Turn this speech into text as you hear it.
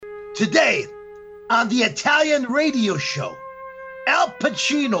Today on the Italian radio show, Al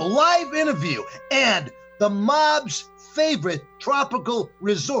Pacino live interview and the mob's favorite tropical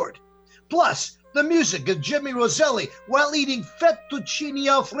resort. Plus, the music of Jimmy Roselli while eating fettuccine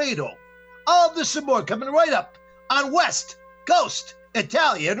Alfredo. All of this and more coming right up on West Coast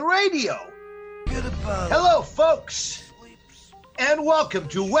Italian Radio. Hello, folks, and welcome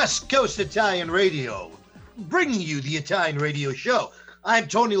to West Coast Italian Radio, bringing you the Italian radio show. I'm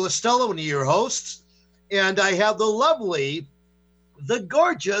Tony Listella, one of your hosts, and I have the lovely, the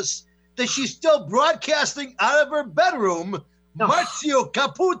gorgeous, that she's still broadcasting out of her bedroom, Marzio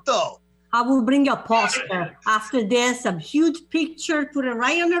Caputo. I will bring you a poster after this, a huge picture, put it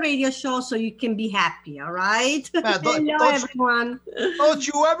right on the radio show so you can be happy, all right? Hello, everyone. Don't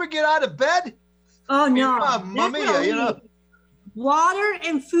you ever get out of bed? Oh, no. Mamma mia, you know. Water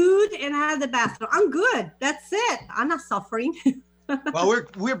and food, and I have the bathroom. I'm good. That's it. I'm not suffering. Well,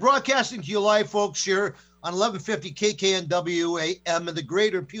 we're broadcasting to you live, folks, here on 1150 KKNW AM in the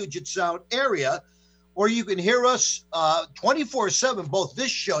greater Puget Sound area, or you can hear us 24/7, both this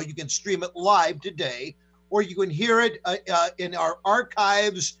show, you can stream it live today, or you can hear it in our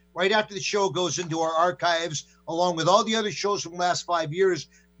archives right after the show goes into our archives, along with all the other shows from the last 5 years,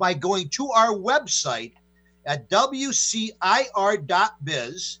 by going to our website at wcir.biz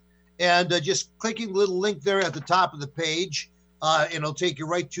and just clicking the little link there at the top of the page. And it'll take you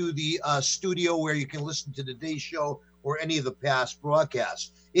right to the studio where you can listen to today's show or any of the past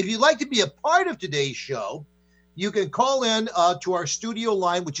broadcasts. If you'd like to be a part of today's show, you can call in to our studio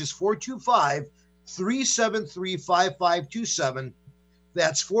line, which is 425-373-5527.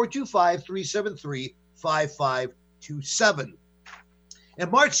 That's 425-373-5527. And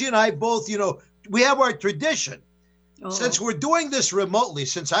Marcy and I both, we have our tradition. Oh. Since we're doing this remotely,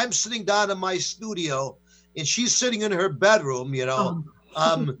 since I'm sitting down in my studio and she's sitting in her bedroom, we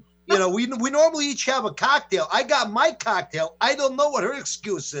normally each have a cocktail. I got my cocktail. I don't know what her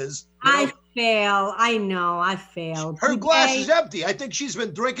excuse is. I fail. I know. I failed. Her glass is empty. I think she's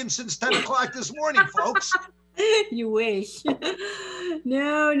been drinking since 10 o'clock this morning, folks. You wish.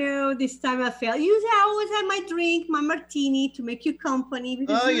 No, this time I failed. Usually I always have my drink, my martini to make you company.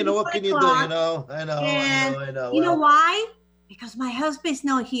 Oh, what can you do? I know. You know why? Because my husband's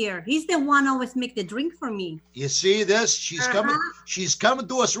not here. He's the one always make the drink for me. You see this? She's coming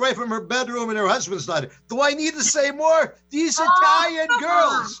to us right from her bedroom and her husband's not here. Do I need to say more? These Italian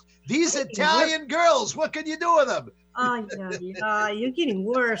girls. These Italian girls. What can you do with them? Oh, yeah, you're getting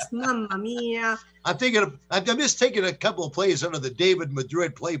worse. Mamma mia. I'm just taking a couple of plays under the David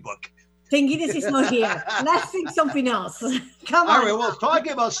Madrid playbook. Thank goodness he's not here. Let's think something else. Come on. All right, well,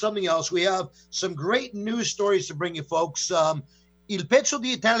 talking about something else, we have some great news stories to bring you folks. Il Pezzo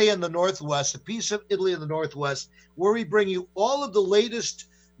d'Italia in the Northwest, a piece of Italy in the Northwest, where we bring you all of the latest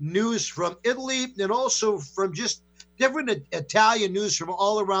news from Italy and also from just different Italian news from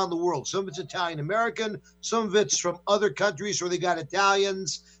all around the world. Some of it's Italian-American, some of it's from other countries where they got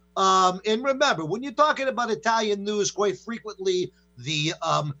Italians. And remember, when you're talking about Italian news, quite frequently the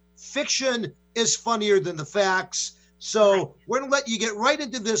fiction is funnier than the facts. So we're going to let you get right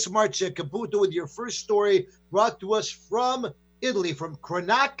into this, Marzio Caputo, with your first story brought to us from Italy, from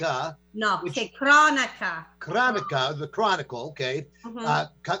Cronaca. No, say Cronaca. Cronaca, the Chronicle, okay.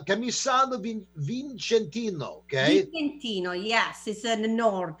 Camisano Vicentino, okay. Vicentino, yes. It's in the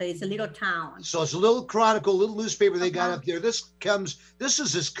north. It's a little town. So it's a little chronicle, little newspaper they got up there. This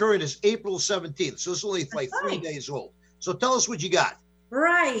is as current as April 17th. So it's only like 3 days old. So tell us what you got.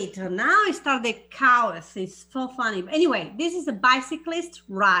 Right. Now I start the chaos. It's so funny. But anyway, this is a bicyclist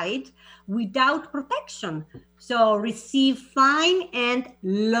ride without protection. So receive fine and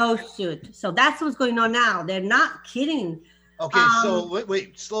lawsuit. So that's what's going on now. They're not kidding. Okay, so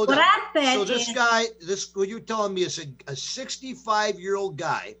wait, slow down. What happened? So this guy, what you're telling me is a 65-year-old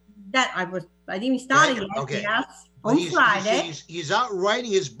guy. That I didn't start yet. Okay. Yes. On Friday. He's out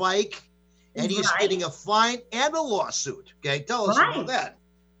riding his bike. And he's getting a fine and a lawsuit. Okay, tell us about that.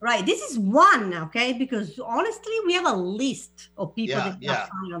 Right, this is one, okay, because honestly, we have a list of people that got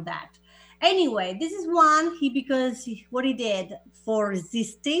fined on that. Anyway, this is one, what he did for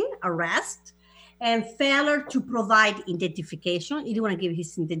resisting arrest and failure to provide identification. He didn't want to give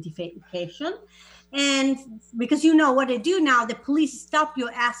his identification. And because you know what they do now, the police stop you,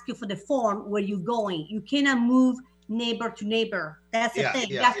 ask you for the form where you're going. You cannot move neighbor to neighbor. That's the thing.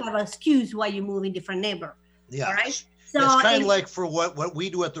 You have to have an excuse why you move in different neighbor. Yeah. All right. So it's kind of like for what we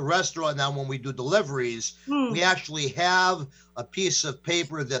do at the restaurant now when we do deliveries, we actually have a piece of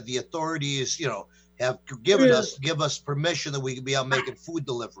paper that the authorities, have give us permission that we can be out making food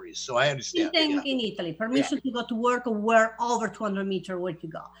deliveries. So I understand. In Italy, permission to go to work or wear over 200 meters where to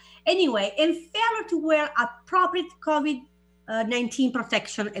go. Anyway, and failure to wear appropriate COVID-19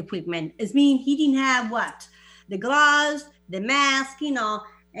 protection equipment. It means he didn't have what? The gloves, the mask,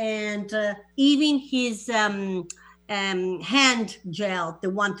 and even his hand gel, the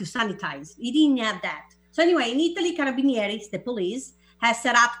one to sanitize. He didn't have that. So anyway, in Italy, Carabinieri, the police, has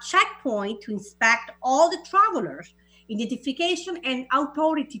set up checkpoint to inspect all the travelers, identification and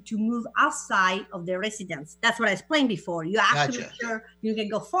authority to move outside of their residence. That's what I explained before. You have to make sure you can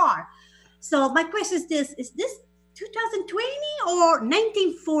go far. So my question is this 2020 or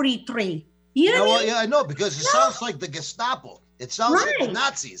 1943? You know what I mean? Yeah, I know, because it sounds like the Gestapo. It sounds like the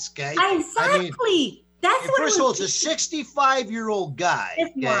Nazis, okay? Exactly. That's what first of all, it's a 65-year-old guy,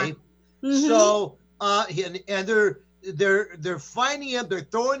 okay? Mm-hmm. So, and they're finding him, they're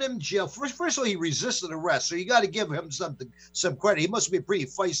throwing him in jail. First of all, he resisted arrest, so you got to give him some credit. He must be a pretty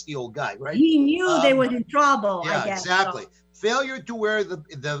feisty old guy, right? He knew they were in trouble. Yeah, I guess, exactly. So. Failure to wear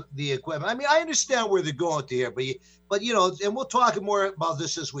the equipment. I mean, I understand where they're going to here, but and we'll talk more about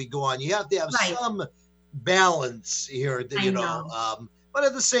this as we go on. You have to have some balance here, but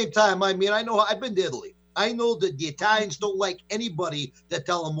at the same time, I mean, I've been to Italy. I know that the Italians don't like anybody that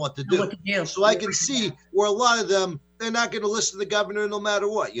tell them what to do. So I can see where a lot of them, they're not going to listen to the governor no matter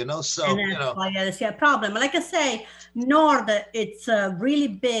what, So, why I see a problem. Like I say, North, it's really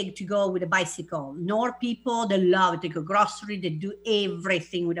big to go with a bicycle. North people, they love it. They go grocery, they do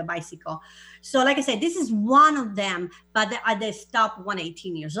everything with a bicycle. So like I said, this is one of them, but they stopped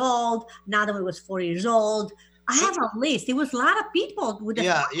 18 years old. Another one was 4 years old. I have a list. It was a lot of people with the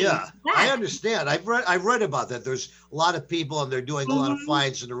fines. I understand. I've read about that. There's a lot of people, and they're doing a lot of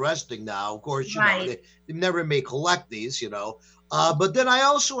fines and arresting now. Of course, they never may collect these, But then I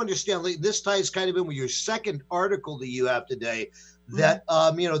also understand, this ties kind of in with your second article that you have today, that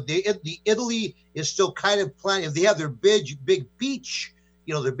the Italy is still kind of planning. They have their big beach.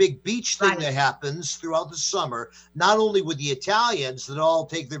 Their big beach thing that happens throughout the summer, not only with the Italians that all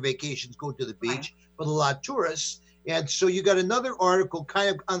take their vacations, go to the beach, but a lot of tourists. And so you got another article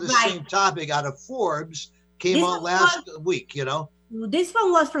kind of on the same topic out of Forbes, came out last week, This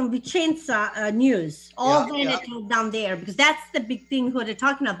one was from Vicenza News, down there, because that's the big thing who they're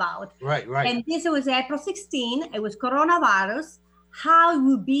talking about. Right. And this was April 16, it was coronavirus. How it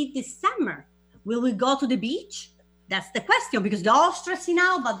will be this summer? Will we go to the beach? That's the question, because they're all stressing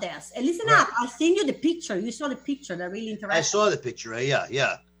out about this. And listen up, I'll send you the picture. You saw the picture, they're really interesting. I saw the picture,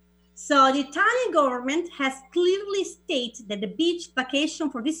 yeah. So the Italian government has clearly stated that the beach vacation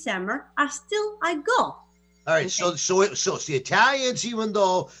for this summer are still a go. All right, so the Italians, even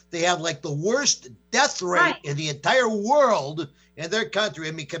though they have like the worst death rate in the entire world in their country,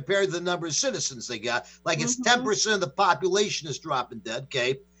 I mean, compared to the number of citizens they got, like it's 10% of the population is dropping dead,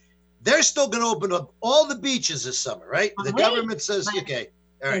 okay? They're still going to open up all the beaches this summer, right? The government says, okay.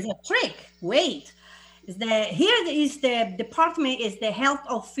 All right. There's a trick. Wait. Here is the department, is the health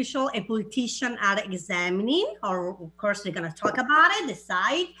official and politician are examining, or of course they're going to talk about it,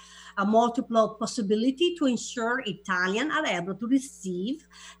 decide a multiple possibility to ensure Italians are able to receive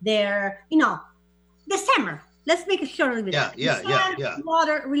their, the summer. Let's make sure with that. Yeah.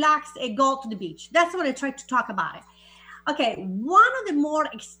 Water, relax, and go to the beach. That's what I tried to talk about it. Okay, one of the more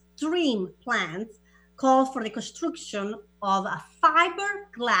extreme plans called for the construction of a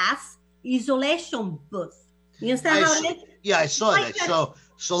fiberglass isolation booth. You understand how it is? Yeah, I saw that.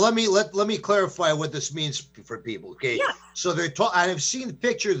 So let me clarify what this means for people. Okay. Yeah. So I've seen the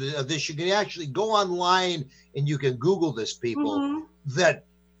picture of this. You can actually go online and you can Google this, people. That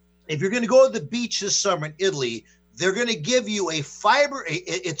if you're going to go to the beach this summer in Italy, they're going to give you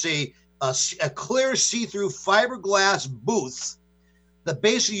it's a clear see-through fiberglass booth that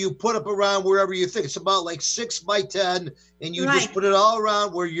basically you put up around wherever you think. It's about like 6 by 10, and you just put it all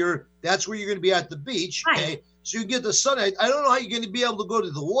around that's where you're going to be at the beach. Okay. Right. So you get the sun. I don't know how you're going to be able to go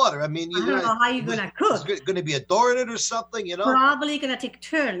to the water. I mean, I don't know how you're going to cook. There's going to be a door in it or something, Probably going to take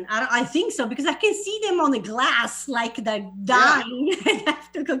turn. I think so, because I can see them on the glass, like they're dying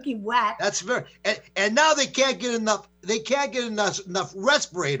after cooking wet. That's and now they can't get enough. They can't get enough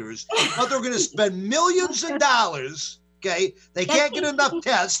respirators, but they're going to spend millions of dollars. Okay, they can't get enough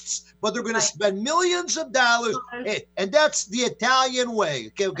tests, but they're going to spend millions of dollars, and that's the Italian way.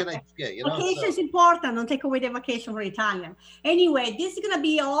 Okay, vacation is important. Don't take away the vacation for Italian. Anyway, this is going to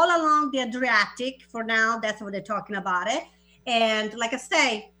be all along the Adriatic for now. That's what they're talking about it. And like I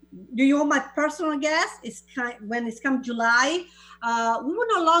say, do you want my personal guess? When it's come July, we will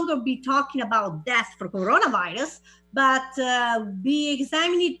no longer be talking about death for coronavirus, but be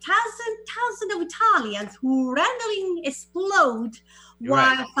examining thousands of Italians who randomly explode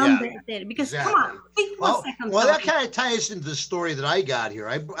while sunbathing. Because come on, think 1 second. Well, that kind of ties into the story that I got here.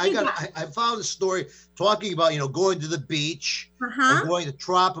 I found a story talking about going to the beach, and going to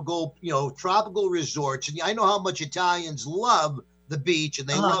tropical resorts, and I know how much Italians love the beach and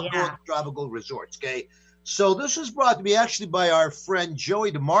they love going to tropical resorts. Okay. So this was brought to me actually by our friend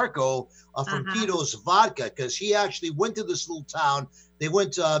Joey DeMarco from Tito's Vodka, because he actually went to this little town. They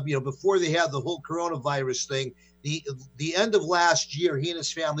went, before they had the whole coronavirus thing, the end of last year, he and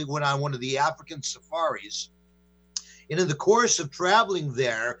his family went on one of the African safaris. And in the course of traveling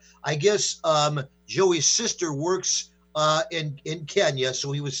there, I guess Joey's sister works in Kenya,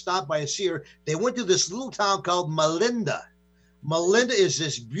 so he was stopped by a seer. They went to this little town called Malinda. Malinda is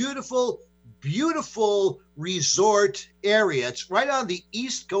this beautiful resort area. It's right on the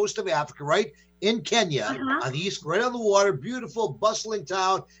east coast of Africa, right in Kenya, on the east, right on the water. Beautiful, bustling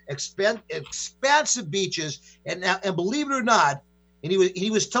town, expansive beaches, and believe it or not, and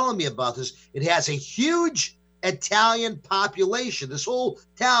he was telling me about this. It has a huge Italian population. This whole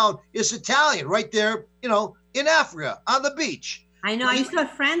town is Italian, right there, in Africa on the beach. I know. I used to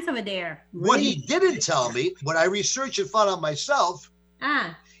have friends over there. What he didn't tell me, what I researched and found out myself,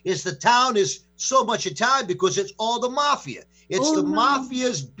 is the town is so much Italian because it's all the mafia. It's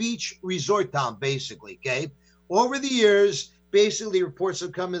mafia's beach resort town, basically, okay? Over the years, basically reports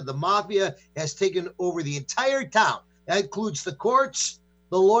have come in, the mafia has taken over the entire town. That includes the courts,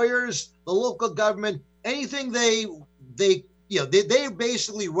 the lawyers, the local government, anything they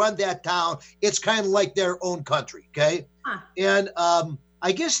basically run that town. It's kind of like their own country, okay? And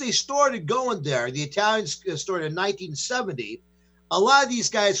I guess they started going there. The Italians started in 1970. A lot of these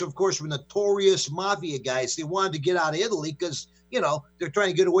guys, of course, were notorious mafia guys. They wanted to get out of Italy because, they're trying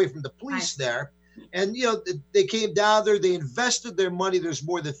to get away from the police there. And, they came down there. They invested their money. There's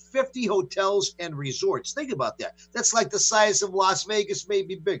more than 50 hotels and resorts. Think about that. That's like the size of Las Vegas,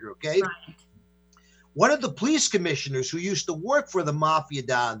 maybe bigger, okay? Right. One of the police commissioners who used to work for the mafia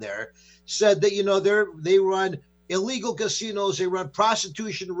down there said that, they run illegal casinos, they run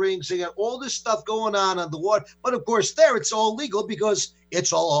prostitution rings, they got all this stuff going on the water. But of course, there it's all legal because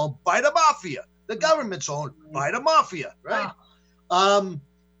it's all owned by the mafia. The government's owned by the mafia, right? And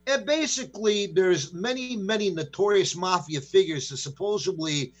basically, there's many notorious mafia figures that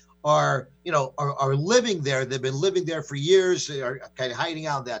supposedly are living there. They've been living there for years. They are kind of hiding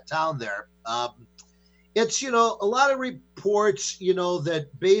out in that town there. It's a lot of reports that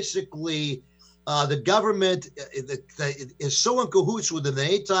basically the government is so in cahoots with them that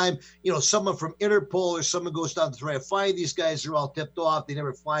anytime, someone from Interpol or someone goes down to try to find these guys, they're all tipped off. They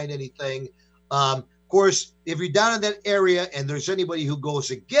never find anything. Of course, if you're down in that area and there's anybody who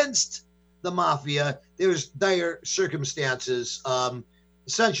goes against the mafia, there's dire circumstances.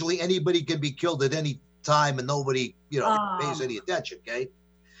 Essentially, anybody can be killed at any time and nobody, pays any attention, okay?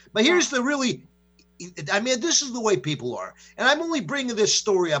 But here's the really... this is the way people are. And I'm only bringing this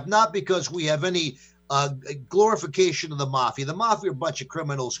story up not because we have any glorification of the mafia. The mafia are a bunch of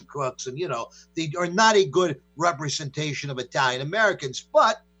criminals and crooks, and, they are not a good representation of Italian Americans.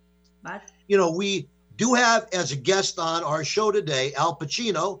 But, we do have as a guest on our show today, Al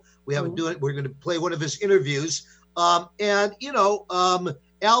Pacino. We're going to play one of his interviews. Al Pacino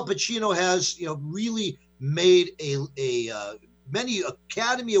has, really made many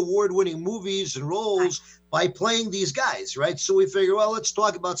Academy Award-winning movies and roles by playing these guys, right? So we figure, well, let's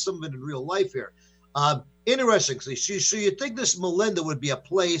talk about some of it in real life here. Interestingly, so you think this Malinda would be a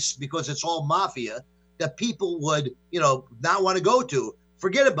place because it's all mafia that people would, not want to go to?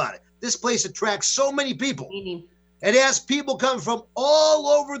 Forget about it. This place attracts so many people. Mm-hmm. It has people come from all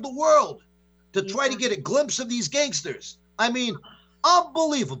over the world to try to get a glimpse of these gangsters.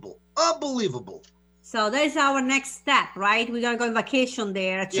 Unbelievable. So that is our next step, right? We're going to go on vacation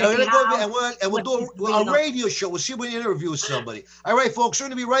there. We'll do a radio show. We'll see if we can interview somebody. All right, folks, we're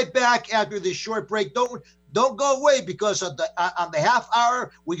going to be right back after this short break. Don't go away because on the half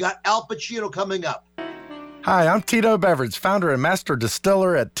hour, we got Al Pacino coming up. Hi, I'm Tito Beveridge, founder and master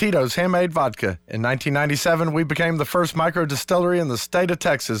distiller at Tito's Handmade Vodka. In 1997, we became the first micro distillery in the state of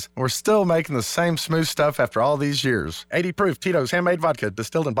Texas. We're still making the same smooth stuff after all these years. 80 proof Tito's Handmade Vodka,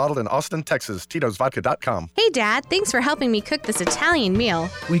 distilled and bottled in Austin, Texas. Tito'sVodka.com. Hey, Dad, thanks for helping me cook this Italian meal.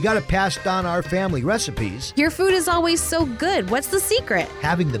 We got to pass down our family recipes. Your food is always so good. What's the secret?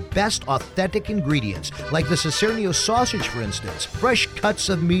 Having the best authentic ingredients, like the Cicernio sausage, for instance. Fresh cuts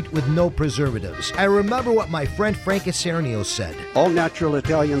of meat with no preservatives. I remember what my friend Frank Cernio said. All natural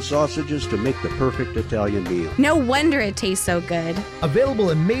Italian sausages to make the perfect Italian meal. No wonder it tastes so good. Available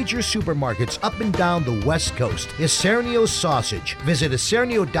in major supermarkets up and down the West Coast is Cernio's sausage. Visit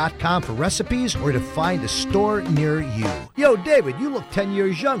Cernio.com for recipes or to find a store near you. Yo, David, you look 10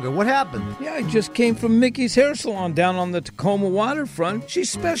 years younger. What happened? Yeah, I just came from Mickey's Hair Salon down on the Tacoma waterfront. She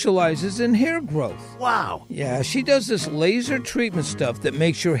specializes in hair growth. Wow. Yeah, she does this laser treatment stuff that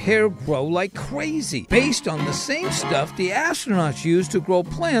makes your hair grow like crazy, based on the same stuff the astronauts use to grow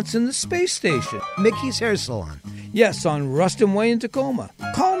plants in the space station. Mickey's Hair Salon. Yes, on Ruston Way in Tacoma.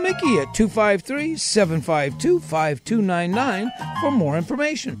 Call Mickey at 253-752-5299 for more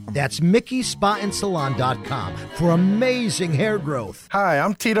information. That's MickeySpaandSalon.com for amazing hair growth. Hi,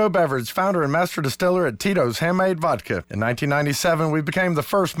 I'm Tito Beveridge, founder and master distiller at Tito's Handmade Vodka. In 1997, we became the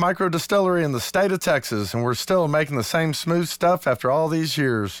first micro distillery in the state of Texas, and we're still making the same smooth stuff after all these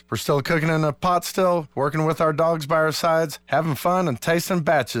years. We're still cooking in a pot still, working with our dogs by our sides, having fun and tasting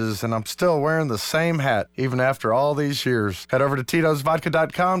batches, and I'm still wearing the same hat, even after all these years. Head over to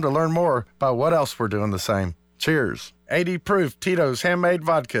Tito'sVodka.com to learn more about what else we're doing the same. Cheers. 80 proof Tito's Handmade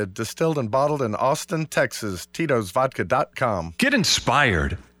Vodka, distilled and bottled in Austin, Texas. Tito'sVodka.com. Get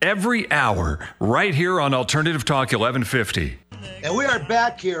inspired every hour right here on Alternative Talk 1150. And we are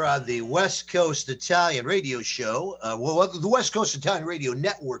back here on the West Coast Italian Radio Show. The West Coast Italian Radio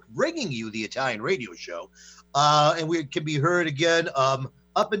Network, bringing you the Italian Radio Show. And we can be heard again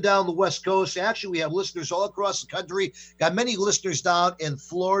up and down the West Coast. Actually, we have listeners all across the country. Got many listeners down in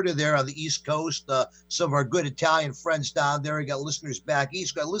Florida there on the East Coast. Some of our good Italian friends down there. We got listeners back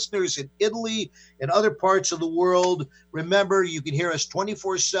east. Got listeners in Italy and other parts of the world. Remember, you can hear us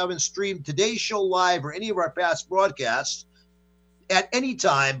 24/7, stream today's show live or any of our past broadcasts at any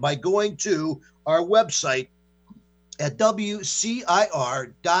time by going to our website at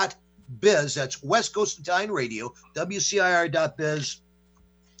WCIR.biz. That's West Coast Italian Radio, WCIR.biz.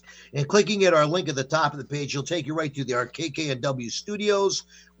 And clicking at our link at the top of the page, you'll take you right to our KKNW studios,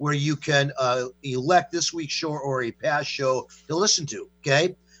 where you can elect this week's show or a past show to listen to,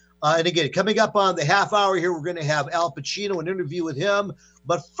 okay? And again, coming up on the half hour here, we're going to have Al Pacino, an interview with him.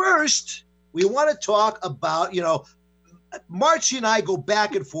 But first, we want to talk about, Marcy and I go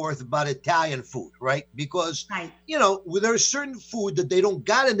back and forth about Italian food, right? Because, there's certain food that they don't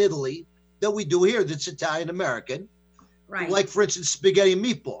got in Italy that we do here that's Italian-American. Right. Like, for instance, spaghetti and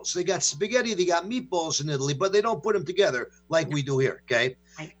meatballs. They got spaghetti, they got meatballs in Italy, but they don't put them together like we do here, okay?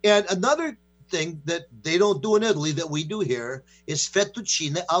 Right. And another thing that they don't do in Italy that we do here is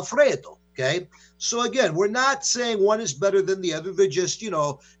fettuccine alfredo, okay? So, again, we're not saying one is better than the other. They're just,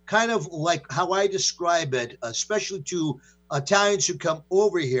 kind of like how I describe it, especially to Italians who come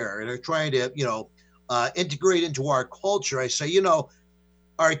over here and are trying to, integrate into our culture. I say,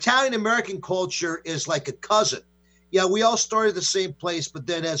 our Italian-American culture is like a cousin. Yeah, we all started the same place, but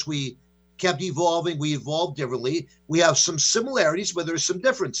then as we kept evolving, we evolved differently. We have some similarities, but there's some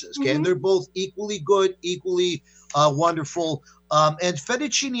differences, okay? Mm-hmm. And they're both equally good, equally wonderful. And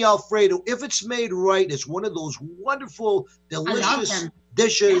fettuccine alfredo, if it's made right, is one of those wonderful, delicious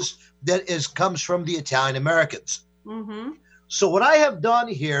dishes that comes from the Italian Americans. Mm-hmm. So what I have done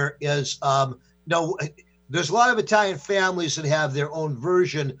here is, there's a lot of Italian families that have their own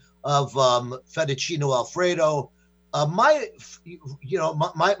version of fettuccine alfredo. My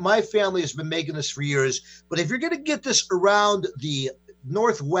family has been making this for years, but if you're going to get this around the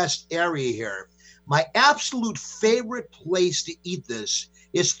Northwest area here, my absolute favorite place to eat this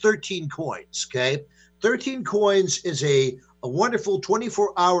is 13 Coins, okay? 13 Coins is a wonderful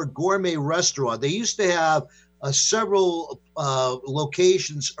 24-hour gourmet restaurant. They used to have several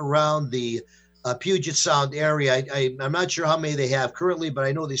locations around the Puget Sound area. I'm not sure how many they have currently, but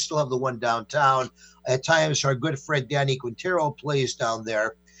I know they still have the one downtown. At times, our good friend Danny Quintero plays down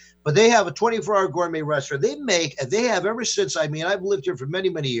there. But they have a 24-hour gourmet restaurant. They have ever since, I've lived here for many,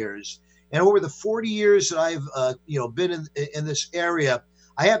 many years. And over the 40 years that I've, been in this area,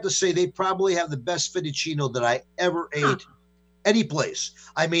 I have to say they probably have the best fettuccine that I ever ate any place.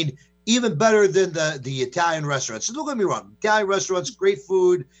 Even better than the Italian restaurants. So don't get me wrong. Italian restaurants, great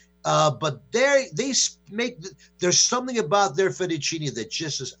food. But there's something about their fettuccine that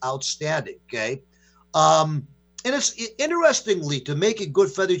just is outstanding, okay? And it's interestingly, to make a good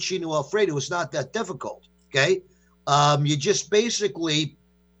fettuccine alfredo is not that difficult, okay? You just basically,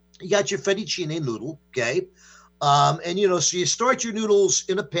 you got your fettuccine noodle, okay? So you start your noodles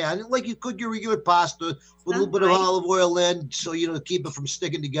in a pan, like you cook your regular pasta, with a little bit of olive oil in, so, keep it from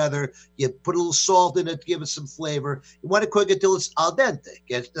sticking together. You put a little salt in it to give it some flavor. You want to cook it till it's al dente.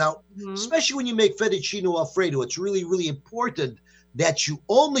 Okay? Now, especially when you make fettuccine alfredo, it's really, really important that you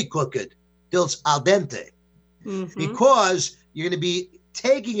only cook it till it's al dente, because you're going to be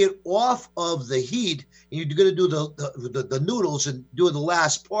taking it off of the heat, and you're going to do the noodles and doing the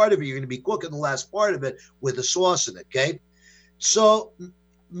last part of it. You're going to be cooking the last part of it with the sauce in it, okay? So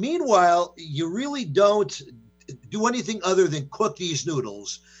meanwhile, you really don't do anything other than cook these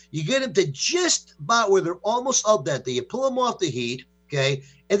noodles. You get them to just about where they're almost al dente. You pull them off the heat, okay?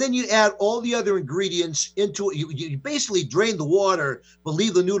 And then you add all the other ingredients into it. You basically drain the water, but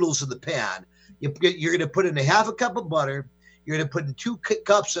leave the noodles in the pan. You're going to put in a half a cup of butter. You're going to put in 2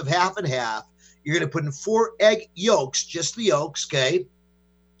 cups of half and half. You're going to put in 4 egg yolks, just the yolks, okay?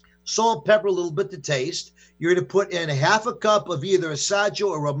 Salt, pepper, a little bit to taste. You're going to put in a half a cup of either Assaggio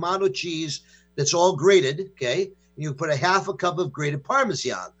or Romano cheese that's all grated, okay? And you put a half a cup of grated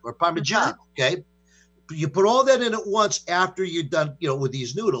Parmesan or Parmigiano, okay? You put all that in at once after you're done, with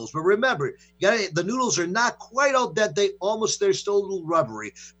these noodles. But remember, the noodles are not quite al dente, almost they're still a little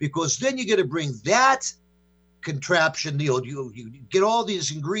rubbery, because then you're going to bring that contraption, you get all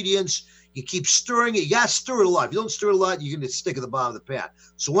these ingredients, you keep stirring it. You got to stir it a lot. If you don't stir it a lot, you're going to stick at the bottom of the pan.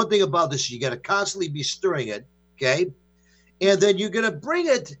 So one thing about this is you got to constantly be stirring it, okay? And then you're going to bring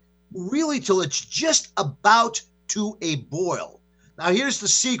it really till it's just about to a boil. Now, here's the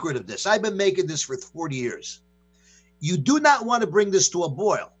secret of this. I've been making this for 40 years. You do not want to bring this to a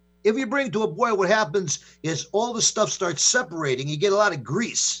boil. If you bring it to a boil, what happens is all the stuff starts separating. You get a lot of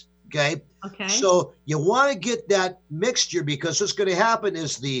grease, okay? Okay. So you want to get that mixture, because what's going to happen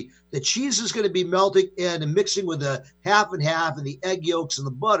is the cheese is going to be melting in and mixing with the half and half and the egg yolks and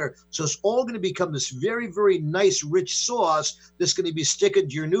the butter. So it's all going to become this very, very nice, rich sauce that's going to be sticking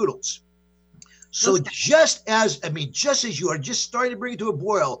to your noodles. So just as you are just starting to bring it to a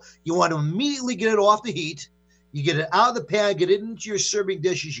boil, you want to immediately get it off the heat. You get it out of the pan, get it into your serving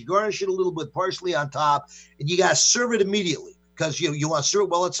dishes. You garnish it a little bit parsley on top, and you got to serve it immediately, because you want to serve it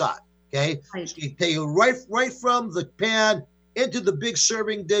while it's hot. Okay, right. So you take it right from the pan into the big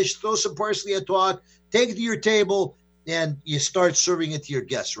serving dish, throw some parsley on top, take it to your table, and you start serving it to your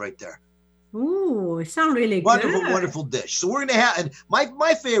guests right there. Ooh, it sounds really wonderful, good. Wonderful dish. So we're gonna have, and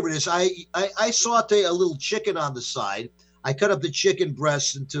my favorite is I saute a little chicken on the side. I cut up the chicken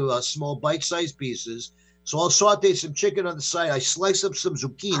breasts into small bite-sized pieces. So I'll saute some chicken on the side. I slice up some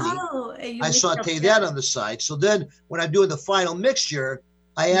zucchini. Oh, I saute that on the side. So then when I'm doing the final mixture,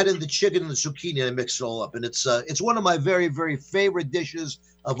 I add in the chicken and the zucchini and I mix it all up. And it's one of my very, very favorite dishes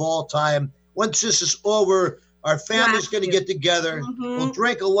of all time. Once this is over, our family's going to get together. We'll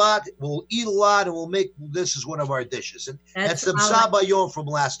drink a lot, we'll eat a lot, and we'll make this as one of our dishes. And that's the sabayon from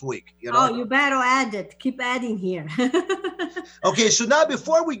last week. Oh, you better add it. Keep adding here. Okay, so now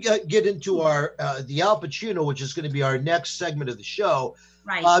before we get into our the Al Pacino, which is going to be our next segment of the show,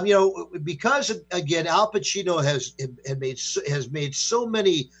 right? Because again, Al Pacino has made so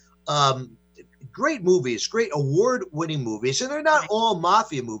many great movies, great award-winning movies, and they're not all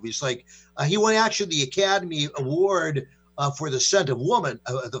mafia movies. Like he won actually the Academy Award for The Scent of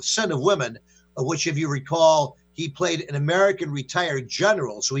Women, which, if you recall, he played an American retired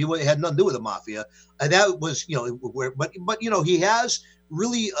general, so he had nothing to do with the mafia, and that was but he has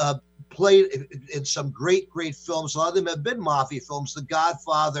really played in some great films. A lot of them have been mafia films, The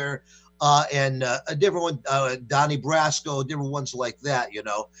Godfather. And a different one, Donnie Brasco, different ones like that,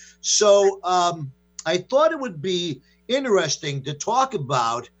 So I thought it would be interesting to talk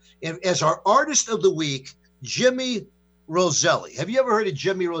about, as our artist of the week, Jimmy Roselli. Have you ever heard of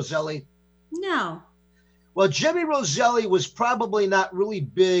Jimmy Roselli? No. Well, Jimmy Roselli was probably not really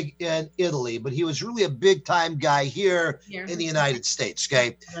big in Italy, but he was really a big-time guy here in the United States,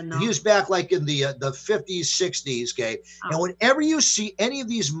 okay? He was back like in the 50s, 60s, okay? Oh. And whenever you see any of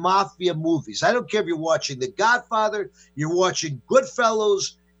these mafia movies, I don't care if you're watching The Godfather, you're watching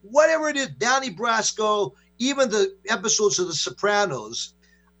Goodfellas, whatever it is, Donnie Brasco, even the episodes of The Sopranos,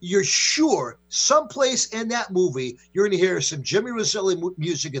 you're sure someplace in that movie you're going to hear some Jimmy Roselli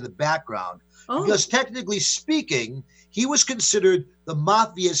music in the background. Oh. Because technically speaking, he was considered the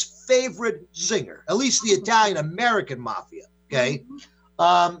mafia's favorite singer, at least the Italian-American mafia. Okay,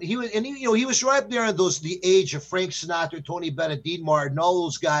 he was right up there in the age of Frank Sinatra, Tony Bennett, Dean Martin, all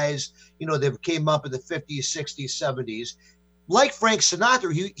those guys. That came up in the 50s, 60s, 70s. Like Frank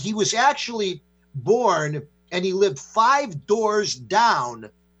Sinatra, he was actually born and he lived 5 doors down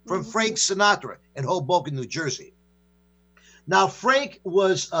from Frank Sinatra in Hoboken, New Jersey. Now, Frank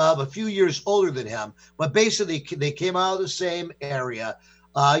was a few years older than him, but basically they came out of the same area.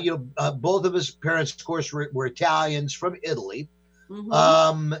 Both of his parents, of course, were Italians from Italy.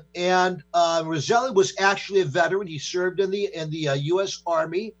 And Roselli was actually a veteran. He served in the U.S.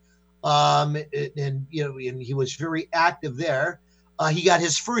 Army, and he was very active there. He got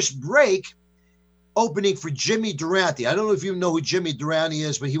his first break opening for Jimmy Durante. I don't know if you know who Jimmy Durante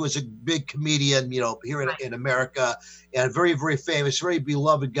is, but he was a big comedian, here in America, and a very, very famous, very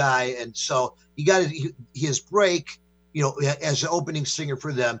beloved guy. And so he got his break, as an opening singer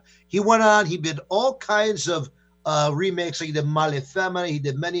for them. He went on, he did all kinds of remakes. Like he did Malefama, he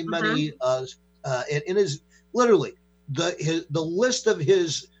did many, in his, literally, the list of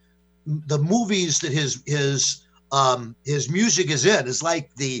the movies that his music is in is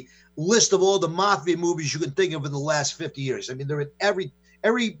like the list of all the mafia movies you can think of in the last 50 years. I mean, they're in every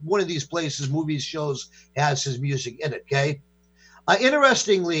one of these places, movies, shows has his music in it. Okay.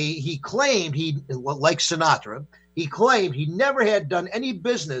 Interestingly, he claimed like Sinatra, he claimed he never had done any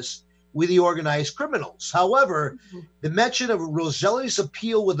business with the organized criminals. However, the mention of Roselli's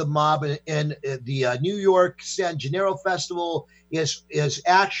appeal with the mob in the New York San Gennaro Festival is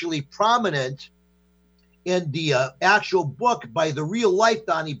actually prominent in the actual book by the real life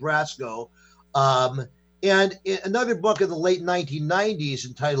Donnie Brasco. And in another book in the late 1990s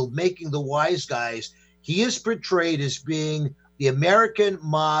entitled Making the Wise Guys, he is portrayed as being the American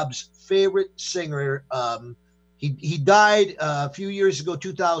mob's favorite singer. He died a few years ago,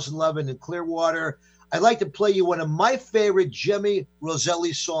 2011, in Clearwater. I'd like to play you one of my favorite Jimmy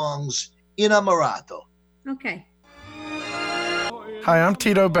Roselli songs, Innamorato. Okay. Hi, I'm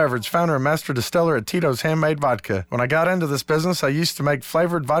Tito Beverage, founder and master distiller at Tito's Handmade Vodka. When I got into this business, I used to make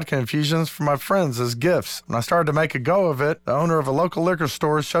flavored vodka infusions for my friends as gifts. When I started to make a go of it, the owner of a local liquor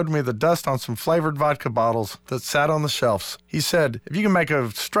store showed me the dust on some flavored vodka bottles that sat on the shelves. He said, if you can make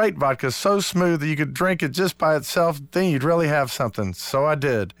a straight vodka so smooth that you could drink it just by itself, then you'd really have something. So I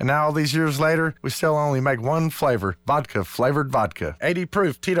did. And now all these years later, we still only make one flavor, vodka flavored vodka. 80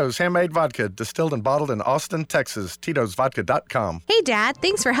 proof Tito's Handmade Vodka, distilled and bottled in Austin, Texas. Tito'sVodka.com. Hey, Dad,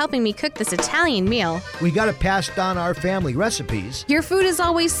 thanks for helping me cook this Italian meal. We got to pass down our family recipes. Your food is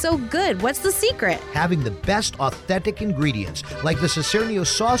always so good. What's the secret? Having the best authentic ingredients, like the Cicernio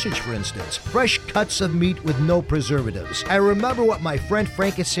sausage, for instance. Fresh cuts of meat with no preservatives. I remember what my friend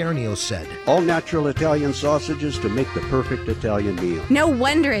Frank Cicernio said. All natural Italian sausages to make the perfect Italian meal. No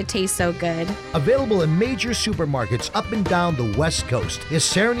wonder it tastes so good. Available in major supermarkets up and down the West Coast.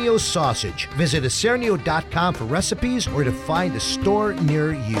 Cicernio sausage. Visit Cicernio.com for recipes or to find a store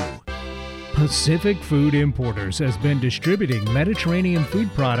near you. Pacific Food Importers has been distributing Mediterranean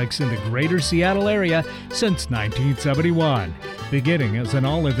food products in the greater Seattle area since 1971. Beginning as an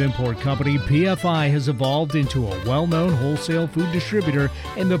olive import company, PFI has evolved into a well-known wholesale food distributor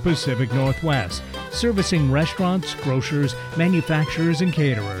in the Pacific Northwest, servicing restaurants, grocers, manufacturers, and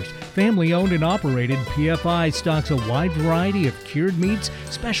caterers. Family-owned and operated, PFI stocks a wide variety of cured meats,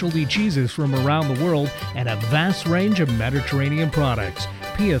 specialty cheeses from around the world, and a vast range of Mediterranean products.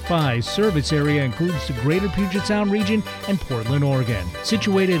 PFI's service area includes the greater Puget Sound region and Portland, Oregon.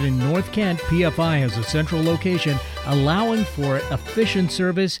 Situated in North Kent, PFI has a central location allowing for efficient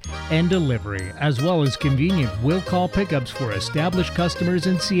service and delivery, as well as convenient will-call pickups for established customers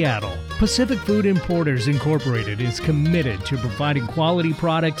in Seattle. Pacific Food Importers Incorporated is committed to providing quality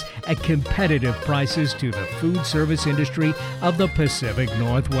products at competitive prices to the food service industry of the Pacific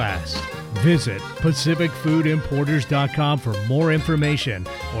Northwest. Visit PacificFoodImporters.com for more information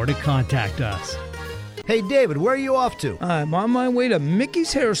or to contact us. Hey, David, where are you off to? I'm on my way to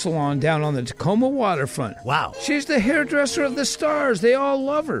Mickey's Hair Salon down on the Tacoma waterfront. Wow. She's the hairdresser of the stars. They all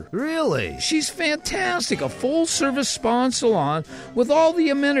love her. Really? She's fantastic. A full-service spa and salon with all the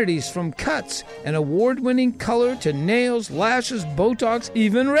amenities from cuts and award-winning color to nails, lashes, Botox,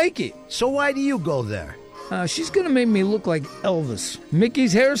 even Reiki. So why do you go there? She's going to make me look like Elvis.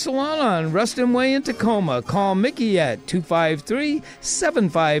 Mickey's Hair Salon on Ruston Way in Tacoma. Call Mickey at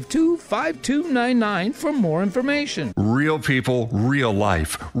 253-752-5299 for more information. Real people, real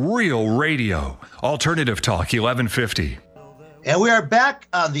life, real radio. Alternative Talk 1150. And we are back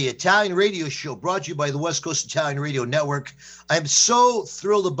on the Italian Radio Show, brought to you by the West Coast Italian Radio Network. I'm so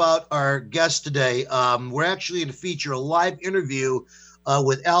thrilled about our guest today. We're actually going to feature a live interview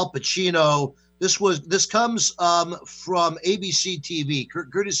with Al Pacino. This comes from ABC TV,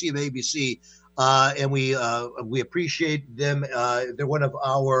 courtesy of ABC, and we appreciate them. They're one of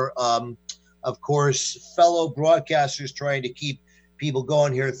our, of course, fellow broadcasters trying to keep people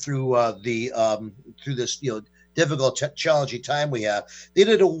going here through through this difficult, challenging time we have. They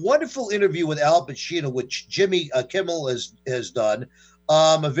did a wonderful interview with Al Pacino, which Jimmy Kimmel has done,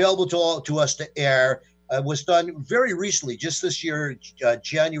 available to us to air. Was done very recently, just this year,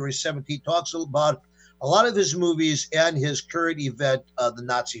 January 17th. Talks about a lot of his movies and his current event, The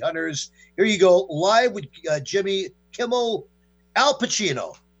Nazi Hunters. Here you go, live with Jimmy Kimmel, Al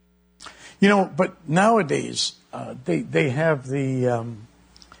Pacino. But nowadays they have the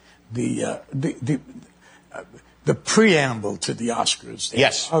the preamble to the Oscars.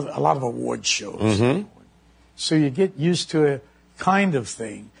 Yes. A lot of award shows. Mm-hmm. So you get used to a kind of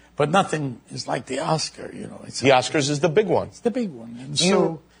thing, but nothing is like the Oscar, you know. The Oscars is the big one. It's the big one. And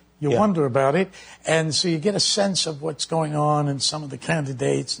so you wonder about it. And so you get a sense of what's going on and some of the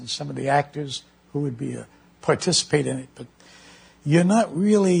candidates and some of the actors who would be participate in it. But you're not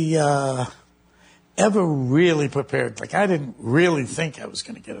really ever really prepared. Like, I didn't really think I was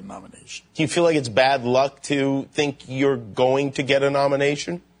going to get a nomination. Do you feel like it's bad luck to think you're going to get a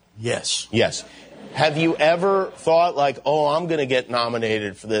nomination? Yes. Yes. Have you ever thought, like, oh, I'm going to get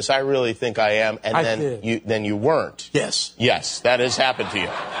nominated for this, I really think I am, and then you weren't? Yes. Yes, that has happened to you.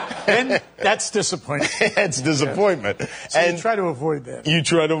 And that's disappointing. It's disappointment. Yeah. So and you try to avoid that. You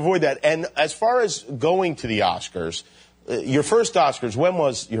try to avoid that. And as far as going to the Oscars, your first Oscars, when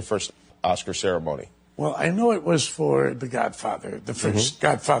was your first Oscar ceremony? Well, I know it was for The Godfather, the first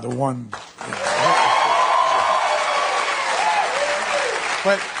Godfather 1.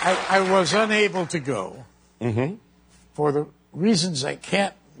 But I was unable to go for the reasons I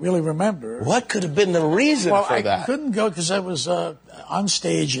can't really remember. What could have been the reason for that? I couldn't go because I was on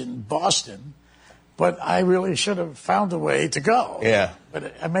stage in Boston, but I really should have found a way to go. Yeah.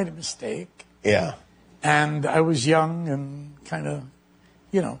 But I made a mistake. Yeah. And I was young and kind of,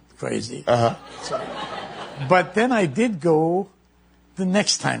 crazy. Uh-huh. But then I did go the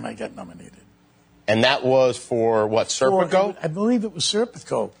next time I got nominated. And that was for what, Serpico? I believe it was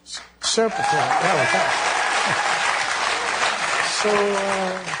Serpico.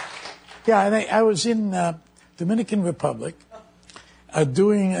 And I was in Dominican Republic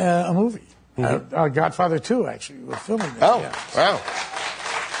doing a movie. Godfather 2, actually. We were filming that. Oh, wow.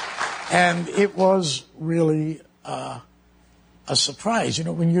 And it was really a surprise. You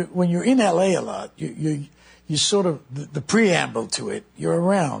know, when you're in L.A. a lot, you sort of, the preamble to it, you're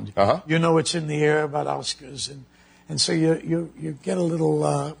around. Uh-huh. You know what's in the air about Oscars. And so you get a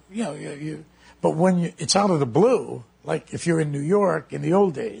little, but when it's out of the blue, like if you're in New York in the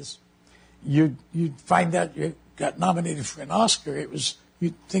old days, you'd find out you got nominated for an Oscar.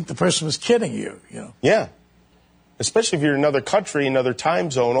 You'd think the person was kidding you, Yeah. Especially if you're in another country, another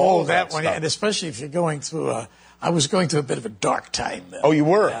time zone, all that one. Stuff. And especially if you're going through I was going through a bit of a dark time then. Oh, you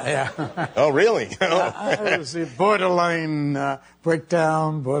were? Yeah. Oh, really? I was borderline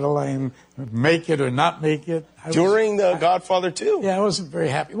breakdown, borderline make it or not make it. During The Godfather 2? Yeah, I wasn't very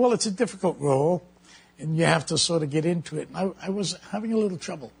happy. Well, it's a difficult role, and you have to sort of get into it. And I was having a little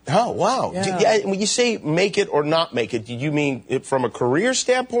trouble. Oh, wow. Yeah. When you say make it or not make it, did you mean it from a career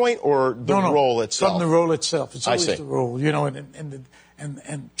standpoint or the role itself? From the role itself. It's always the role,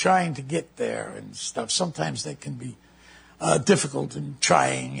 and trying to get there and stuff. Sometimes that can be difficult in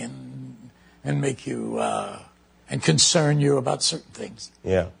trying and make you and concern you about certain things.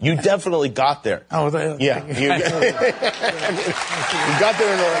 Yeah, you definitely got there. Oh, yeah, you got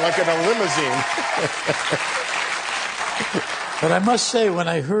there in a limousine. But I must say, when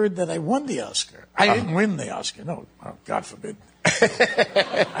I heard that I won the Oscar, I didn't win the Oscar. No, God forbid.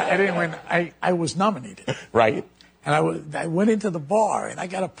 I didn't win. I was nominated. Right. And I went into the bar, and I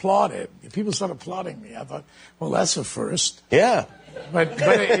got applauded. People started applauding me. I thought, well, that's a first. Yeah. But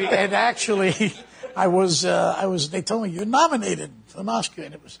it actually, they told me, you're nominated for an Oscar,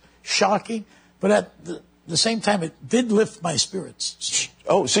 and it was shocking. But at the same time, it did lift my spirits.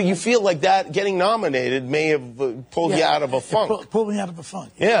 Oh, so you feel like that, getting nominated, may have pulled you out of a funk? Pulled me out of a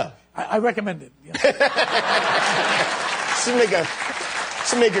funk. Yeah. I recommend it.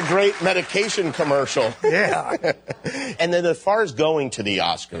 To make a great medication commercial. Yeah. And then as far as going to the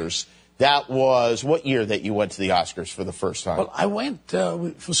Oscars, that was what year that you went to the Oscars for the first time? Well, I went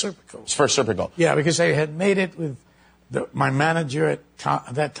for Serpico. For Serpico. Yeah, because I had made it with my manager at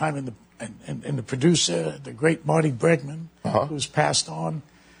that time and the producer, the great Marty Bregman, who's passed on.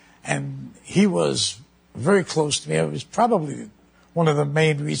 And he was very close to me. It was probably one of the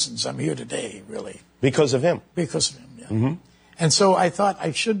main reasons I'm here today, really. Because of him? Because of him, yeah. Mm-hmm. And so I thought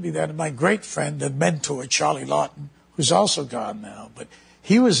I should be there. And my great friend and mentor, Charlie Lawton, who's also gone now, but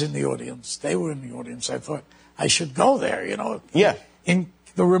he was in the audience. They were in the audience. I thought I should go there, Yeah. In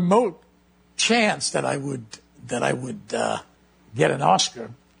the remote chance that I would get an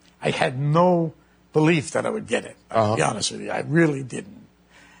Oscar, I had no belief that I would get it. I'll be honest with you. I really didn't.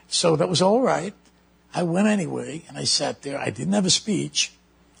 So that was all right. I went anyway, and I sat there. I didn't have a speech,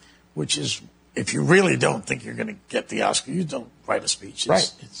 which is, if you really don't think you're going to get the Oscar, you don't write a speech.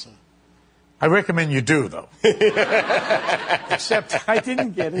 Right. I recommend you do, though. Except I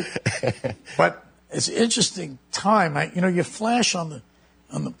didn't get it. But it's an interesting time. You flash on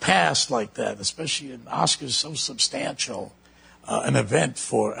the past like that, especially in Oscars so substantial. an event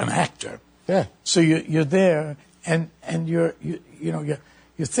for an actor. Yeah. So you're there, and you're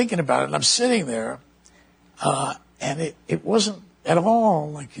thinking about it. And I'm sitting there, and it wasn't at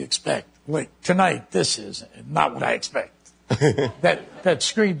all like you expect. Like tonight, this is not what I expect. That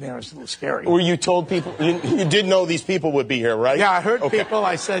screen there is a little scary. Were you told people? You did know these people would be here, right? Yeah, I heard people.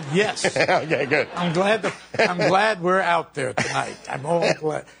 I said yes. Okay, good. I'm glad we're out there tonight. I'm all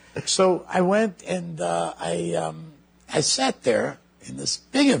glad. So I went and I sat there in this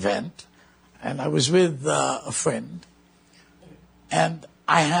big event, and I was with a friend, and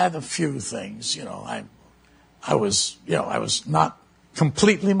I had a few things. I was not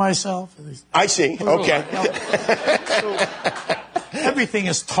completely myself. I see. Okay. So everything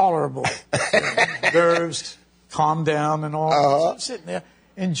is tolerable. Nerves, calm down, and all. So I'm sitting there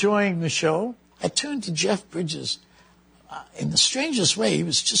enjoying the show. I turned to Jeff Bridges. In the strangest way, he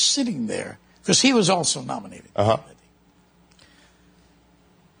was just sitting there because he was also nominated.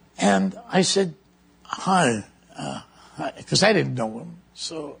 And I said, "Hi," because I didn't know him,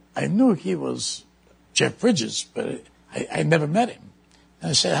 so I knew he was Jeff Bridges, but I never met him. And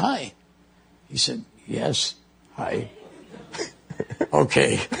I said, "Hi." He said, "Yes, hi."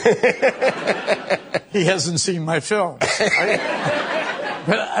 Okay. He hasn't seen my films.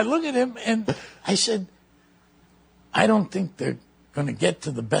 But I look at him and I said, "I don't think they're going to get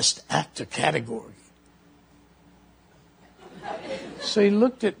to the best actor category." So he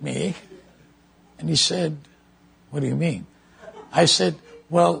looked at me and he said, "What do you mean?" I said,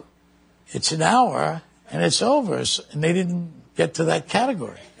 "Well, it's an hour and it's over, and they didn't get to that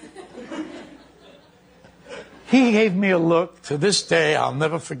category." He gave me a look, to this day, I'll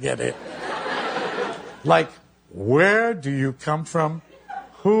never forget it. Like, "Where do you come from?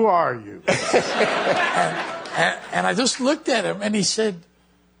 Who are you?" and I just looked at him, and he said,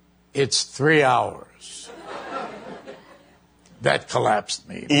 "It's 3 hours." That collapsed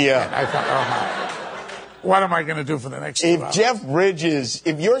me. Yeah. And I thought, oh my. What am I going to do for the next 2 hours?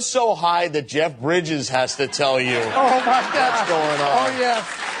 If you're so high that Jeff Bridges has to tell you oh my God. what's going on. Oh, yeah.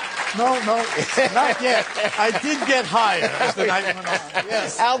 No, not yet. I did get higher as the night went on.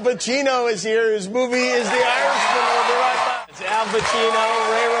 Yes. Al Pacino is here. His movie is The Irishman. We'll be right back. It's Al Pacino,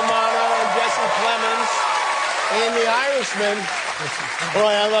 Ray Romano, and Jesse Plemons in The Irishman.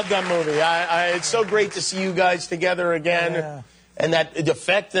 Boy, I love that movie. It's so great to see you guys together again. Yeah. And that the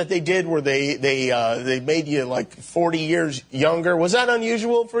effect that they did where they made you like 40 years younger, was that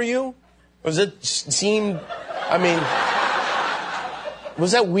unusual for you? Was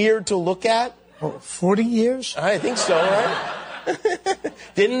that weird to look at? 40 years? I think so, right?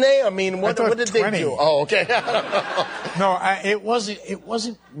 Didn't they? I mean, what did 20. they do? Oh, okay. No, it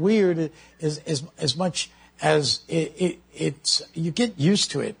wasn't weird as much as it's you get used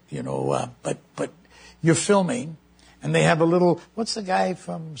to it, but you're filming. And they have a little, what's the guy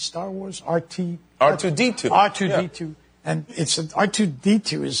from Star Wars? R2-D2. R2-D2. Yeah. And it's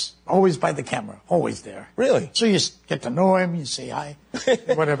R2-D2 is always by the camera, always there. Really? So you get to know him, you say hi,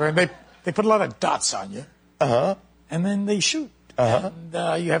 whatever. And they put a lot of dots on you. And then they shoot. And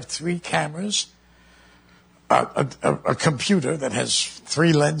you have 3 cameras, a computer that has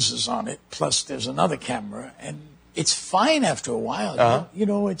 3 lenses on it, plus there's another camera. And it's fine after a while.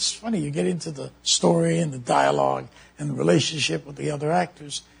 It's funny. You get into the story and the dialogue and the relationship with the other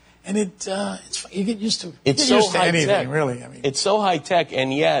actors, and you get used to it. It's so high anything, tech. really. It's so high tech,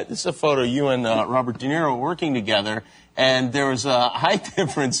 and yet this is a photo of you and Robert De Niro working together, and there was a height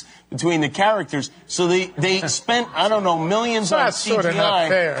difference between the characters. So they spent millions on CGI, sort of not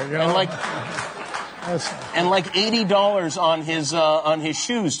fair, and like $80 on his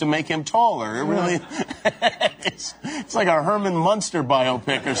shoes to make him taller. It really, it's like a Herman Munster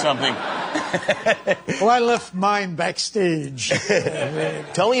biopic or something. Well, I left mine backstage.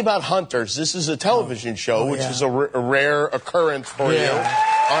 Tell me about Hunters. This is a television show, which is a rare occurrence for you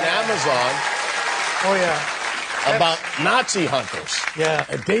on Amazon. Oh yeah, about Nazi hunters. Yeah,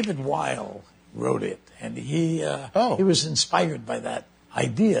 David Weil wrote it, and he was inspired by that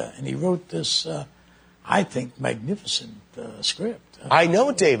idea, and he wrote this. I think, magnificent script. I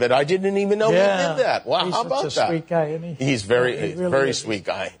know David. I didn't even know he did that. Wow, he's how about that? He's a sweet guy, isn't he? He's very sweet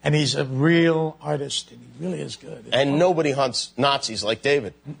guy. And he's a real artist, and he really is good. And nobody hunts Nazis like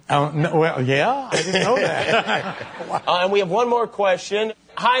David. Well, yeah, I didn't know that. And we have one more question.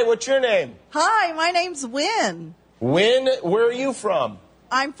 Hi, what's your name? Hi, my name's Wynn. Wynn, where are you from?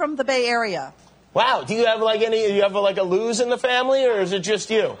 I'm from the Bay Area. Wow, do you have a Luz in the family, or is it just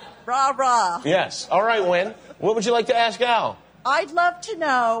you? Rah, rah. Yes. All right, Wynn. What would you like to ask Al? I'd love to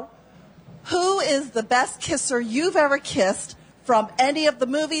know who is the best kisser you've ever kissed from any of the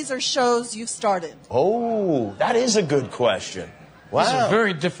movies or shows you've started? Oh, that is a good question. Wow. That's a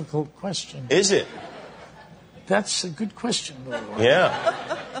very difficult question. Is it? That's a good question, by the way.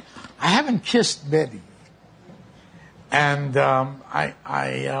 Yeah. I haven't kissed Betty. And I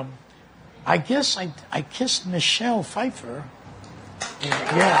guess I kissed Michelle Pfeiffer.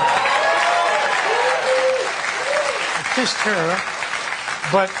 Yeah. I kissed her,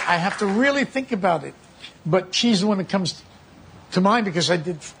 but I have to really think about it. But she's the one that comes to mind because I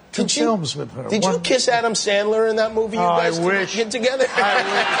did two films with her. Did you kiss Adam Sandler in that movie? You guys I wish. Get together?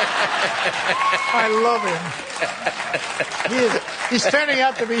 I love him. He's turning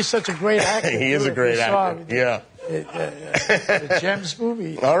out to be such a great actor. He is a great actor. Yeah. The Gems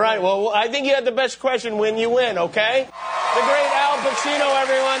movie. All right. Well, I think you had the best question. When you win, okay? The great Al Pacino,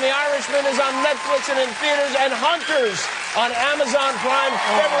 everyone. The Irishman is on Netflix and in theaters, and Hunters on Amazon Prime,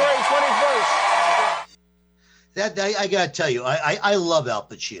 February 21st. I gotta tell you, I love Al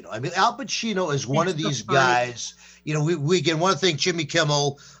Pacino. I mean, Al Pacino is one of these guys. You know, we can want to thank Jimmy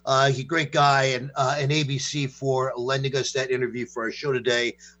Kimmel, he's a great guy, and ABC for lending us that interview for our show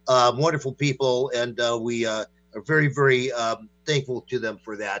today. Wonderful people, and we are very, very thankful to them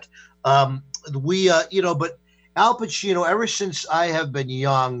for that. But Al Pacino, ever since I have been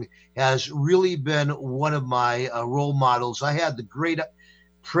young, has really been one of my role models. I had the great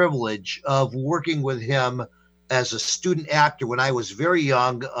privilege of working with him as a student actor when I was very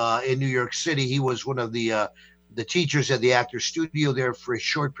young in New York City. He was one of the teachers at the Actors Studio there for a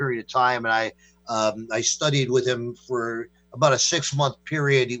short period of time, and I studied with him for about a 6-month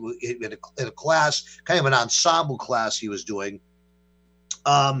period in a class, kind of an ensemble class he was doing.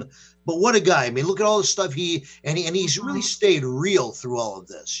 But what a guy! I mean, look at all the stuff he's really stayed real through all of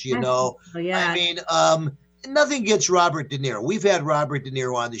this. You know, yeah. I mean, nothing against Robert De Niro. We've had Robert De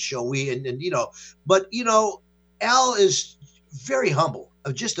Niro on the show. But Al is very humble,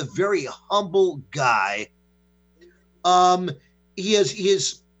 just a very humble guy. He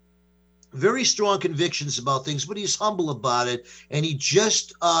has very strong convictions about things, but he's humble about it. And he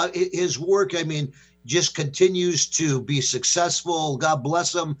just, his work, I mean, just continues to be successful. God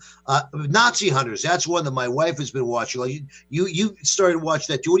bless him. Nazi Hunters, that's one that my wife has been watching. Like you started to watch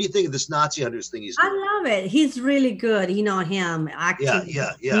that too. What do you think of this Nazi Hunters thing he's doing? I love it. He's really good. You know him acting.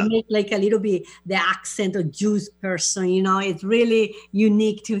 Yeah. He make like a little bit the accent of Jewish person. It's really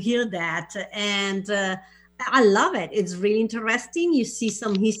unique to hear that. And I love it. It's really interesting. You see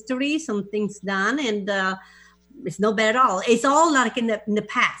some history, some things done, and it's not bad at all. It's all like in the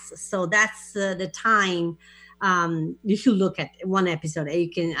past. So that's the time. You should look at one episode. You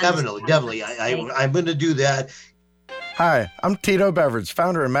can definitely. I'm going to do that. Hi, I'm Tito Beveridge,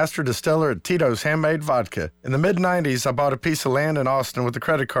 founder and master distiller at Tito's Handmade Vodka. In the mid-'90s, I bought a piece of land in Austin with a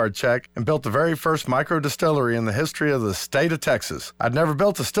credit card check and built the very first micro distillery in the history of the state of Texas. I'd never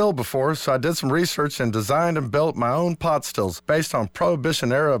built a still before, so I did some research and designed and built my own pot stills based on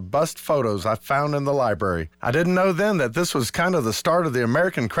Prohibition-era bust photos I found in the library. I didn't know then that this was kind of the start of the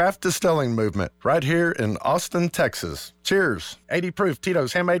American craft distilling movement right here in Austin, Texas. Cheers. 80 proof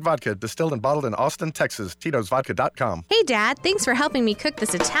Tito's Handmade Vodka, distilled and bottled in Austin, Texas. Tito'sVodka.com. Hey, Dad, thanks for helping me cook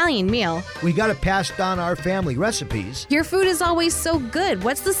this Italian meal. We got to pass down our family recipes. Your food is always so good.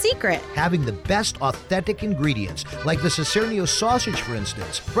 What's the secret? Having the best authentic ingredients, like the Cicernio sausage, for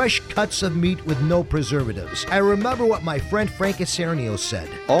instance. Fresh cuts of meat with no preservatives. I remember what my friend Frank Cicernio said.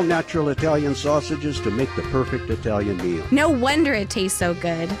 All natural Italian sausages to make the perfect Italian meal. No wonder it tastes so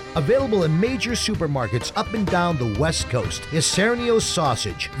good. Available in major supermarkets up and down the West Coast. Cicernio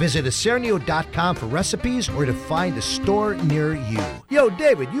sausage. Visit Cicernio.com for recipes or to find a store near you. Yo,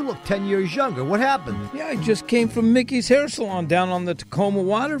 David, you look 10 years younger. What happened? Yeah, I just came from Mickey's Hair Salon down on the Tacoma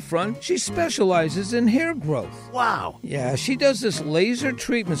waterfront. She specializes in hair growth. Wow. Yeah, she does this laser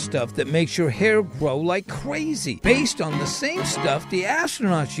treatment stuff that makes your hair grow like crazy, based on the same stuff the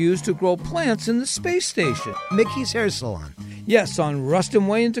astronauts use to grow plants in the space station. Mickey's Hair Salon. Yes, on Ruston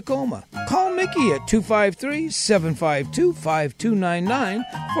Way in Tacoma. Call Mickey at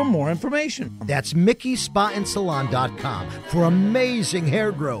 253-752-5299 for more information. That's MickeySpaAndSalon.com for amazing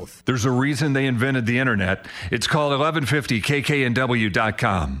hair growth. There's a reason they invented the internet. It's called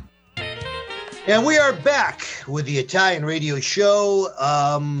 1150kknw.com. And we are back with the Italian radio show.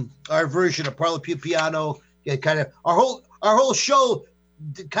 Our version of Parlo Più Piano. Kind of our whole show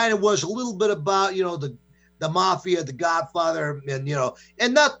kind of was a little bit about the mafia, the Godfather, and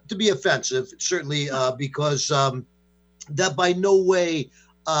and not to be offensive, certainly because that by no way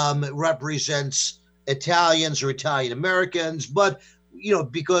represents Italians or Italian Americans, but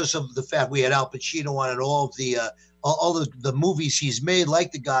because of the fact we had Al Pacino on and all of the movies he's made,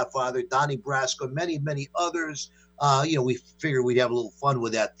 like The Godfather, Donnie Brasco, many others. we figured we'd have a little fun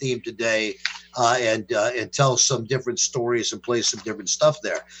with that theme today, and tell some different stories and play some different stuff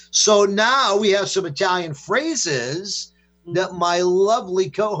there. So now we have some Italian phrases that my lovely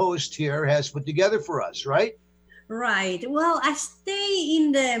co-host here has put together for us, right? Right. Well, I stay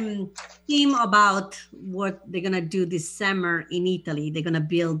in the theme about what they're going to do this summer in Italy. They're going to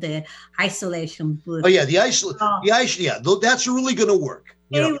build the isolation booth. Oh, yeah, that's really going to work.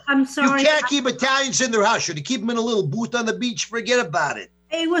 I'm sorry. You can't keep Italians in their house. Should you keep them in a little booth on the beach? Forget about it.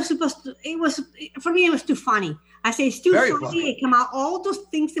 For me, it was too funny. I say it's too funny. It come out all those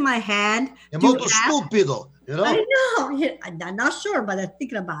things in my head. È molto stupido. I know. I'm not sure, but I'm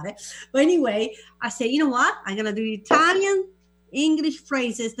thinking about it. But anyway, I say, you know what? I'm going to do Italian English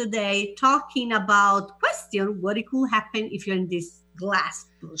phrases today, talking about what it could happen if you're in this glass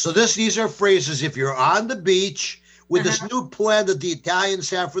booth. So these are phrases if you're on the beach with this new plan that the Italians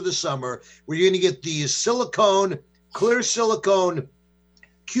have for the summer, where you're going to get these clear silicone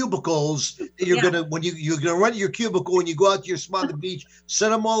cubicles that you're gonna run your cubicle when you go out to your spot on the beach, set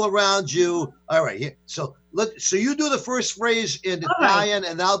them all around you. All right, here. So you do the first phrase in Italian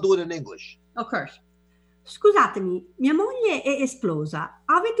and I'll do it in English. Of course. Scusatemi, mia moglie è esplosa.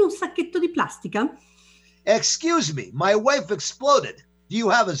 Avete un sacchetto di plastica? Excuse me, my wife exploded. Do you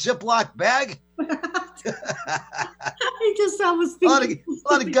have a Ziploc bag? I was thinking.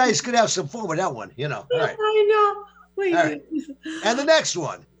 A lot of guys could have some fun with that one, All right. I know. Wait. Right. And the next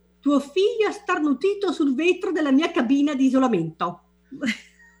one. Tuo figlio ha starnutito sul vetro della mia cabina di isolamento.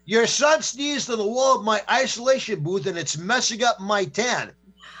 Your son sneezed on the wall of my isolation booth and it's messing up my tan.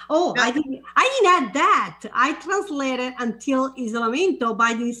 Oh, now, I didn't add that. I translated until isolamento, but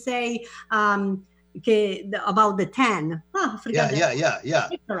I didn't say about the tan. Oh, I forgot that. Yeah.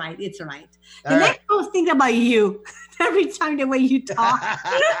 It's all right. The next one was thinking about you. Every time the way you talk.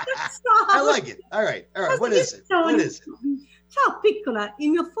 I like it. All right. What is it? Ciao piccola,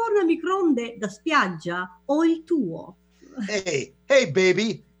 il mio forno a microonde da spiaggia o il tuo? Hey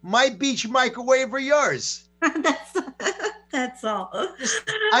baby, my beach microwave or yours? That's all.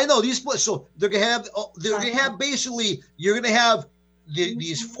 I know these places. So they're gonna have basically you're gonna have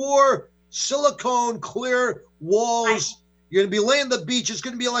these 4 silicone clear walls. Right. You're gonna be laying on the beach. It's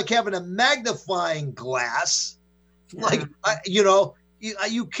gonna be like having a magnifying glass. Like, are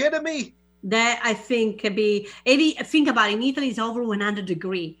you kidding me? That I think could be, think about it, in Italy it's over 100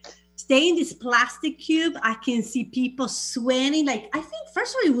 degrees. Stay in this plastic cube, I can see people sweating. Like, I think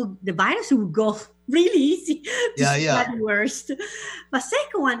first of all, the virus will go really easy. The worst. But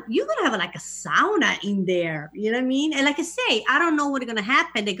second one, you're going to have like a sauna in there. You know what I mean? And like I say, I don't know what's going to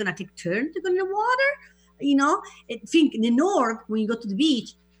happen. They're going to take turns to go in the water. I think in the north, when you go to the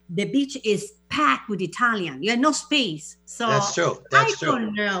beach is packed with Italian. You have no space. So that's true. I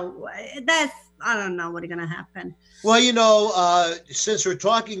don't know. I don't know what's gonna happen. Well, since we're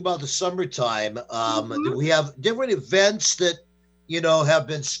talking about the summertime, we have different events that have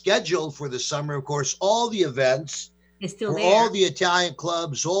been scheduled for the summer. Of course, all the events is still there. All the Italian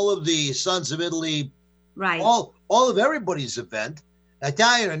clubs, all of the Sons of Italy, right? All of everybody's event,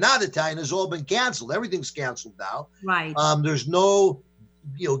 Italian or not Italian, has all been canceled. Everything's canceled now. Right. There's no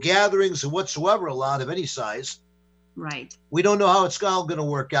gatherings whatsoever allowed of any size. Right. We don't know how it's all going to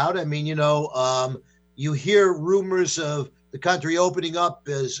work out. I mean, you hear rumors of the country opening up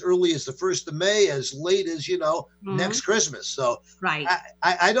as early as the 1st of May, as late as, next Christmas. So right.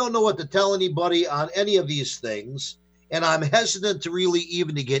 I don't know what to tell anybody on any of these things. And I'm hesitant to really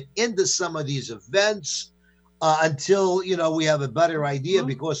even to get into some of these events until, we have a better idea,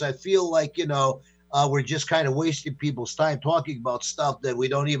 because I feel like, we're just kind of wasting people's time talking about stuff that we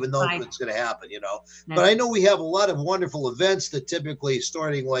don't even know if it's going to happen, But I know we have a lot of wonderful events that typically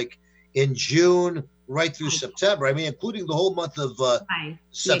starting like in June right through September. I mean, including the whole month of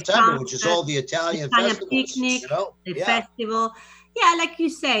September, which is all the Italian festivals. Picnic, the festival. Yeah, like you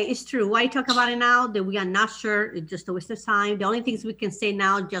say, it's true. Why talk about it now? That we are not sure. It's just a waste of time. The only things we can say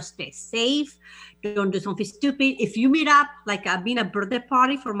now, just stay safe. Don't do something stupid. If you meet up, like I've been a birthday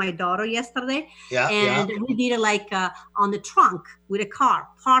party for my daughter yesterday, and we did it like on the trunk with a car,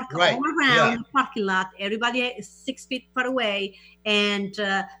 park all around the parking lot. Everybody is 6 feet far away, and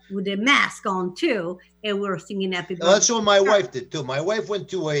with a mask on too. And we're singing happy birthday. That's what my wife did too. My wife went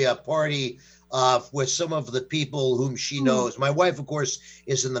to a party with some of the people whom she knows. My wife, of course,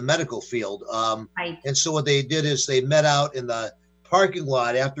 is in the medical field. And so what they did is they met out in the parking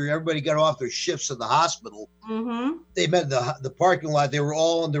lot after everybody got off their shifts in the hospital. They met in the parking lot. They were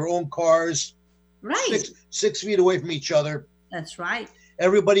all in their own cars, right, 6 feet away from each other. That's right.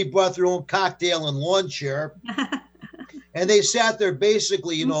 Everybody brought their own cocktail and lawn chair. And they sat there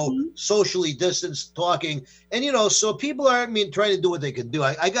basically, socially distanced talking. And, so people aren't trying to do what they can do.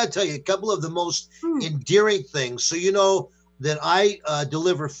 I got to tell you, a couple of the most endearing things. So, that I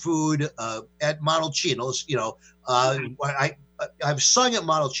deliver food at Montalcino's, I've sung at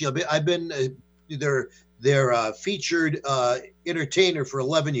Montalcino. I've been their featured entertainer for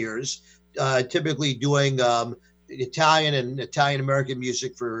 11 years, typically doing Italian and Italian-American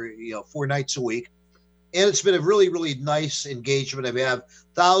music for, 4 nights a week. And it's been a really, really nice engagement. I have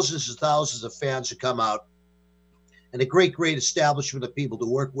thousands and thousands of fans who come out, and a great, great establishment of people to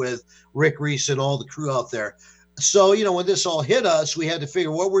work with, Rick Reese and all the crew out there. So, when this all hit us, we had to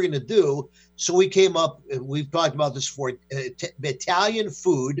figure what we're going to do. So we came up, we've talked about this before, Italian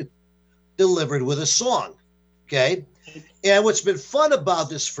food delivered with a song, okay? And what's been fun about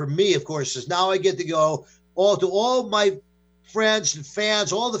this for me, of course, is now I get to go to all my friends and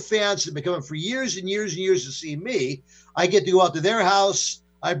fans, all the fans that have been coming for years and years and years to see me. I get to go out to their house.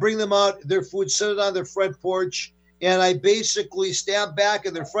 I bring them out, their food, set it on their front porch, and I basically stand back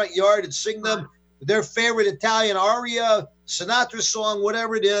in their front yard and sing them their favorite Italian aria, Sinatra song,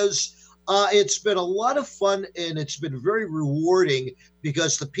 whatever it is. It's been a lot of fun, and it's been very rewarding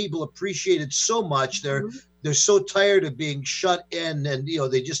because the people appreciate it so much. They're so tired of being shut in, and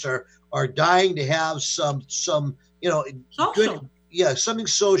they just are dying to have some social. Good, something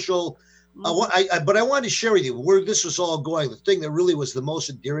social. But I wanted to share with you where this was all going. The thing that really was the most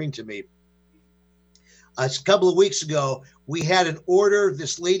endearing to me. A couple of weeks ago, we had an order. It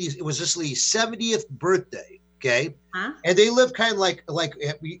was this lady's 70th birthday. Okay. Huh? And they live kind of like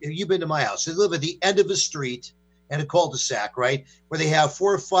you've been to my house. They live at the end of a street and a cul-de-sac, right? Where they have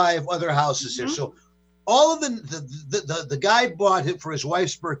 4 or 5 other houses there. So all of the guy bought it for his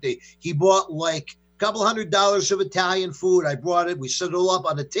wife's birthday. He bought like a couple $100 of Italian food. I brought it. We set it all up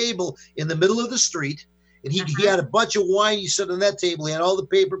on a table in the middle of the street. And he had a bunch of wine. He set on that table. He had all the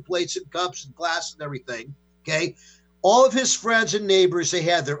paper plates and cups and glass and everything. Okay. All of his friends and neighbors, they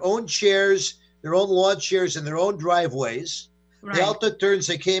had their own chairs, their own lawn chairs, and their own driveways. Right. They all took turns.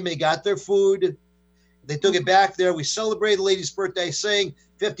 They came, they got their food. They took it back there. We celebrated the lady's birthday, sang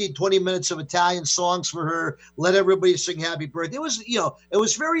 15, 20 minutes of Italian songs for her, let everybody sing happy birthday. It was, it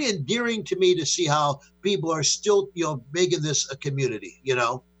was very endearing to me to see how people are still, making this a community,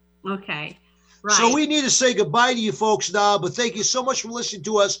 Okay. Right. So we need to say goodbye to you folks now, but thank you so much for listening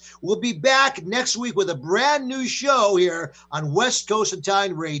to us. We'll be back next week with a brand new show here on West Coast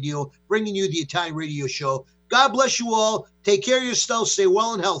Italian Radio, bringing you the Italian Radio Show. God bless you all. Take care of yourself. Stay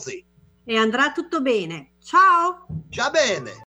well and healthy. E andrà tutto bene. Ciao. Ciao bene.